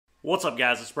What's up,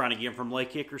 guys? It's Bryan again from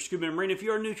LakeHickoryScuba and Marine. If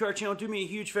you are new to our channel, do me a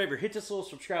huge favor. Hit this little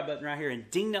subscribe button right here and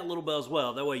ding that little bell as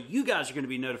well. That way you guys are going to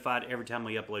be notified every time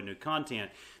we upload new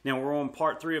content. Now, we're on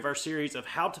part 3 of our series of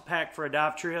how to pack for a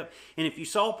dive trip. And if you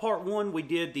saw part 1, we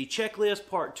did the checklist.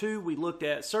 Part 2, we looked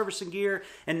at servicing gear.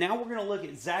 And now we're going to look at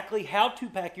exactly how to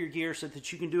pack your gear so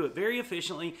that you can do it very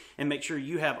efficiently and make sure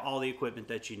you have all the equipment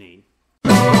that you need.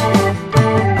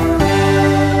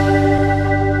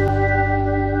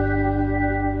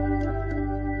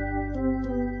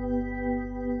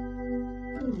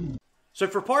 So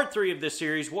for part 3 of this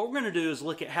series, what we're going to do is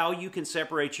look at how you can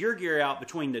separate your gear out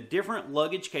between the different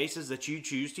luggage cases that you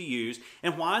choose to use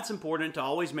and why it's important to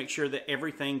always make sure that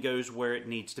everything goes where it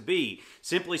needs to be.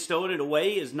 Simply stowing it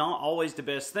away is not always the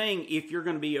best thing if you're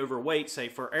going to be overweight, say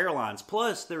for airlines.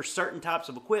 Plus, there are certain types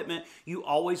of equipment you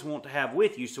always want to have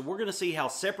with you. So we're going to see how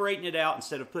separating it out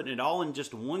instead of putting it all in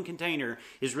just one container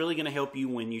is really going to help you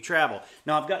when you travel.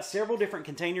 Now, I've got several different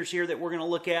containers here that we're going to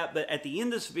look at, but at the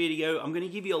end of this video, I'm going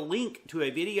to give you a link to a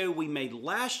video we made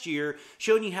last year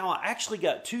showing you how I actually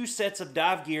got 2 sets of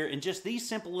dive gear in just these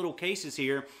simple little cases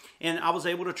here, and I was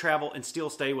able to travel and still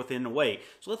stay within the weight.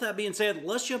 So with that being said,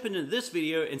 let's jump into this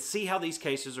video and see how these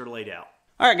cases are laid out.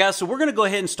 Alright guys, so we're going to go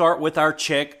ahead and start with our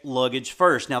check luggage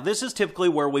first. Now this is typically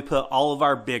where we put all of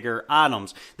our bigger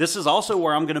items. This is also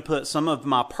where I'm going to put some of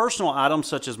my personal items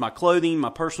such as my clothing,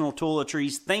 my personal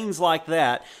toiletries, things like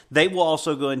that. They will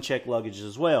also go in check luggage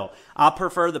as well. I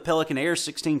prefer the Pelican Air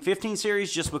 1615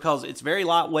 series just because it's very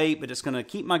lightweight, but it's going to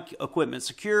keep my equipment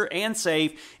secure and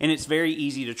safe, and it's very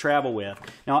easy to travel with.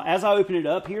 Now as I open it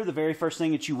up here, the very first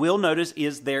thing that you will notice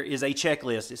is there is a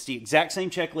checklist. It's the exact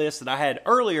same checklist that I had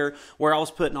earlier where I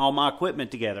was putting all my equipment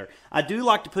together. I do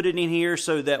like to put it in here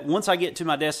so that once I get to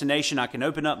my destination, I can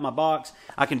open up my box.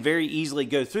 I can very easily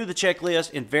go through the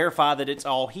checklist and verify that it's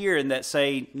all here and that,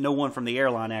 say, no one from the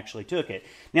airline actually took it.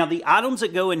 Now, the items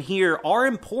that go in here are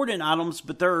important items,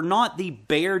 but they're not the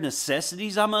bare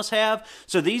necessities I must have.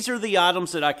 So these are the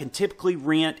items that I can typically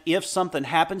rent if something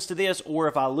happens to this or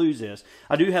if I lose this.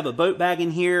 I do have a boat bag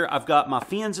in here. I've got my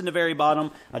fins in the very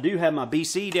bottom. I do have my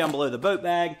BC down below the boat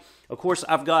bag. Of course,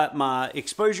 I've got my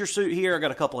exposure suit here. I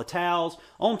got a couple of towels.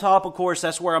 On top, of course,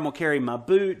 that's where I'm going to carry my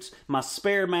boots, my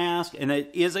spare mask, and it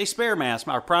is a spare mask.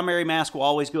 Our primary mask will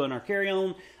always go in our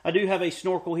carry-on. I do have a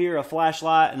snorkel here, a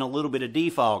flashlight, and a little bit of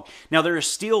defog. Now, there is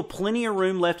still plenty of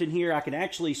room left in here. I can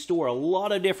actually store a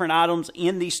lot of different items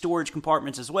in these storage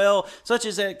compartments as well, such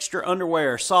as extra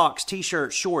underwear, socks,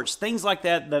 t-shirts, shorts, things like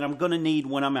that that I'm going to need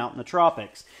when I'm out in the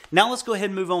tropics. Now, let's go ahead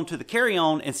and move on to the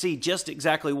carry-on and see just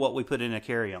exactly what we put in a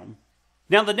carry-on.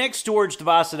 Now, the next storage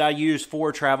device that I use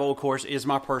for travel, of course, is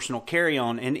my personal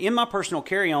carry-on. And in my personal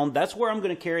carry-on, that's where I'm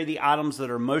going to carry the items that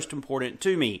are most important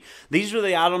to me. These are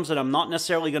the items that I'm not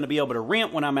necessarily going to be able to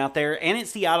rent when I'm out there, and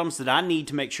it's the items that I need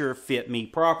to make sure fit me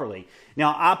properly.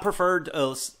 Now, I preferred a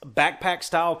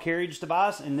backpack-style carriage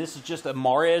device, and this is just a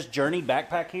Mares Journey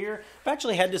backpack here. I've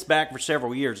actually had this bag for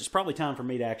several years. It's probably time for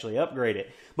me to actually upgrade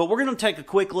it. But we're going to take a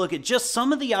quick look at just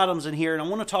some of the items in here, and I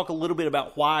want to talk a little bit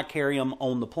about why I carry them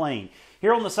on the plane.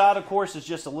 Here on the side, of course, is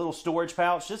just a little storage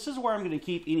pouch. This is where I'm going to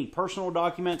keep any personal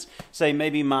documents, say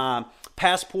maybe my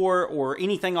passport or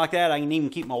anything like that. I can even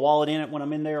keep my wallet in it when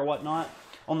I'm in there or whatnot.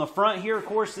 On the front here, of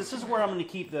course, this is where I'm going to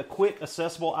keep the quick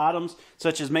accessible items,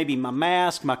 such as maybe my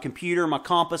mask, my computer, my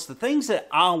compass, the things that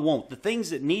I want, the things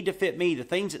that need to fit me, the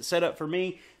things that set up for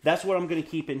me. That's what I'm going to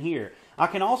keep in here. I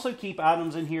can also keep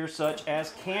items in here such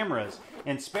as cameras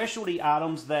and specialty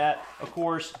items that, of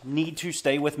course, need to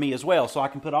stay with me as well. So I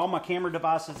can put all my camera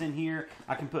devices in here.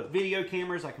 I can put video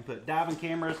cameras. I can put diving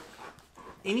cameras.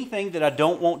 Anything that I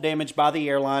don't want damaged by the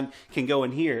airline can go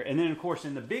in here. And then, of course,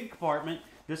 in the big compartment,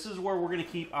 this is where we're going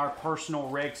to keep our personal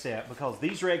reg set because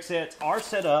these reg sets are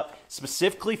set up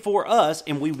specifically for us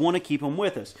and we want to keep them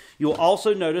with us. You'll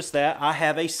also notice that I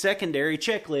have a secondary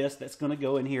checklist that's going to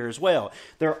go in here as well.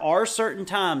 There are certain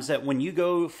times that when you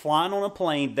go flying on a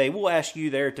plane, they will ask you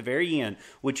there at the very end,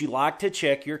 would you like to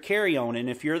check your carry-on? And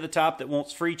if you're the type that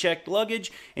wants free checked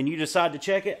luggage and you decide to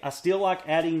check it, I still like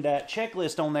adding that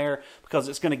checklist on there because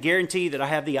it's going to guarantee that I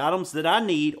have the items that I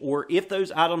need, or if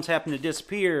those items happen to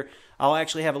disappear, I'll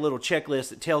actually have a little checklist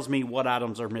that tells me what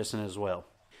items are missing as well.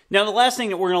 Now, the last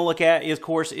thing that we're going to look at, of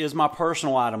course, is my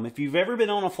personal item. If you've ever been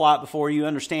on a flight before, you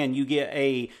understand you get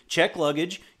a check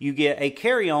luggage, you get a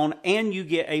carry-on, and you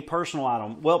get a personal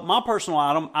item. Well, my personal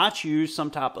item, I choose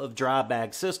some type of dry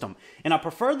bag system. And I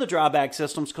prefer the dry bag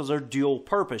systems because they're dual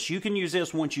purpose. You can use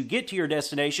this once you get to your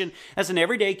destination as an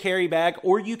everyday carry bag,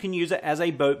 or you can use it as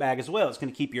a boat bag as well. It's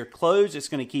going to keep your clothes, it's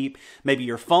going to keep maybe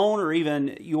your phone or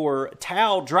even your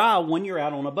towel dry when you're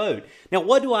out on a boat. Now,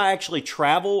 what do I actually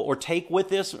travel or take with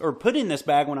this or put in this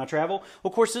bag when I travel?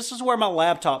 Of course, this is where my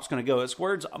laptop's going to go. It's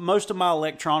where most of my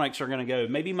electronics are going to go.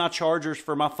 Maybe my chargers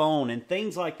for my phone and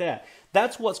things like that.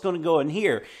 That's what's going to go in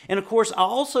here. And of course, I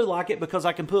also like it because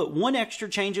I can put one extra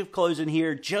change of clothes in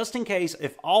here just in case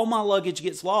if all my luggage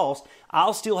gets lost,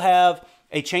 I'll still have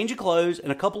a change of clothes and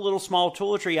a couple little small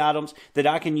toiletry items that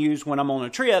I can use when I'm on a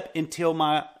trip until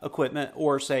my equipment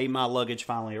or say my luggage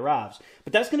finally arrives.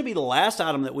 But that's going to be the last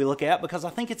item that we look at because I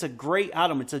think it's a great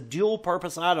item. It's a dual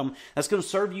purpose item that's going to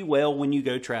serve you well when you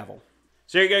go travel.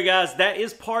 So there you go, guys. That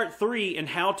is part 3 in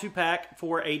how to pack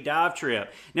for a dive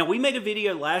trip. Now, we made a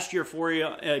video last year for you,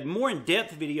 a more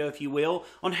in-depth video, if you will,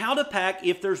 on how to pack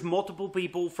if there's multiple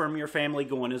people from your family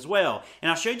going as well.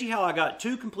 And I showed you how I got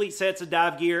 2 complete sets of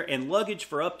dive gear and luggage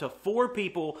for up to 4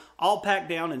 people, all packed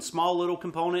down in small little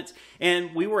components.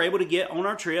 And we were able to get on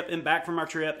our trip and back from our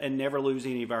trip and never lose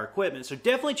any of our equipment. So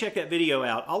definitely check that video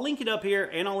out. I'll link it up here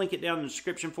and I'll link it down in the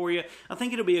description for you. I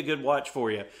think it'll be a good watch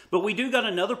for you. But we do got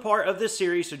another part of this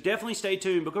series, so definitely stay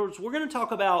tuned because we're going to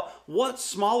talk about what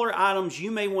smaller items you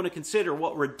may want to consider,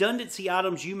 what redundancy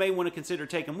items you may want to consider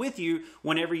taking with you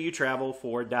whenever you travel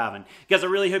for diving. Guys, I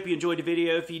really hope you enjoyed the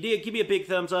video. If you did, give me a big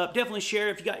thumbs up. Definitely share.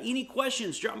 If you got any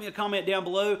questions, drop me a comment down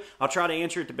below. I'll try to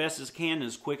answer it the best as I can and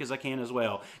as quick as I can as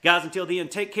well. Guys, until then,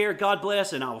 take care, God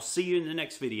bless, and I will see you in the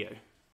next video.